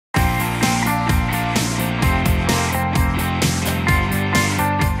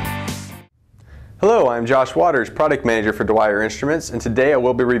Hello, I'm Josh Waters, Product Manager for Dwyer Instruments, and today I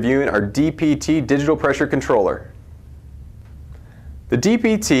will be reviewing our DPT Digital Pressure Controller. The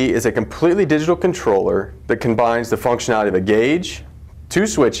DPT is a completely digital controller that combines the functionality of a gauge, two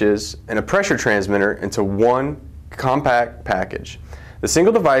switches, and a pressure transmitter into one compact package. The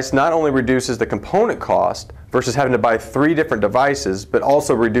single device not only reduces the component cost versus having to buy 3 different devices, but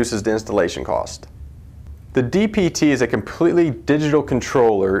also reduces the installation cost. The DPT is a completely digital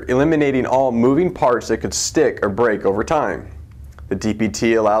controller, eliminating all moving parts that could stick or break over time. The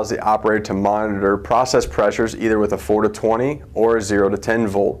DPT allows the operator to monitor process pressures either with a 4 to 20 or a 0 to 10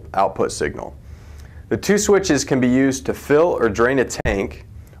 volt output signal. The 2 switches can be used to fill or drain a tank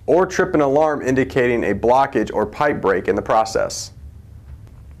or trip an alarm indicating a blockage or pipe break in the process.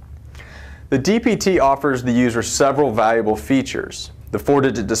 The DPT offers the user several valuable features. The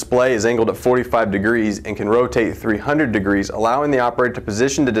 4-digit display is angled at 45 degrees and can rotate 300 degrees, allowing the operator to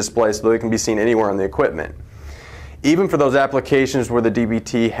position the display so that it can be seen anywhere on the equipment. Even for those applications where the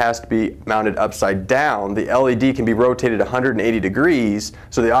DPT has to be mounted upside down, the LED can be rotated 180 degrees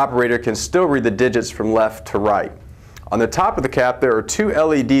so the operator can still read the digits from left to right. On the top of the cap there are 2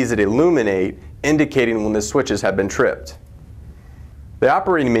 LEDs that illuminate, indicating when the switches have been tripped. The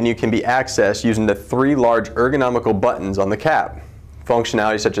operating menu can be accessed using the 3 large ergonomical buttons on the cap.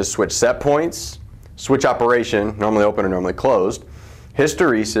 Functionality such as switch set points, switch operation, normally open or normally closed,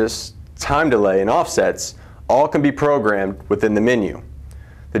 hysteresis, time delay, and offsets all can be programmed within the menu.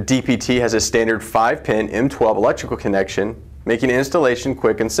 The DPT has a standard 5-pin M12 electrical connection, making installation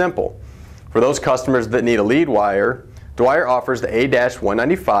quick and simple. For those customers that need a lead wire, Dwyer offers the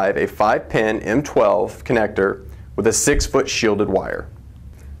A-195, a 5-pin M12 connector with a 6-foot shielded wire.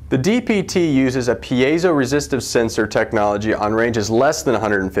 The DPT uses a piezo-resistive sensor technology on ranges less than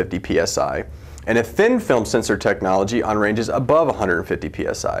 150 psi and a thin film sensor technology on ranges above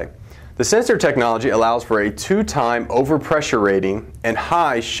 150 psi. The sensor technology allows for a 2-time overpressure rating and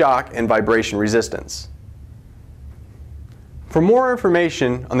high shock and vibration resistance. For more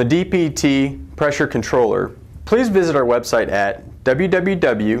information on the DPT pressure controller, please visit our website at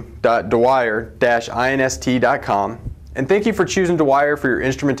www.dwyer-inst.com, and thank you for choosing Dwyer for your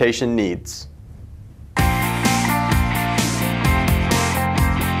instrumentation needs.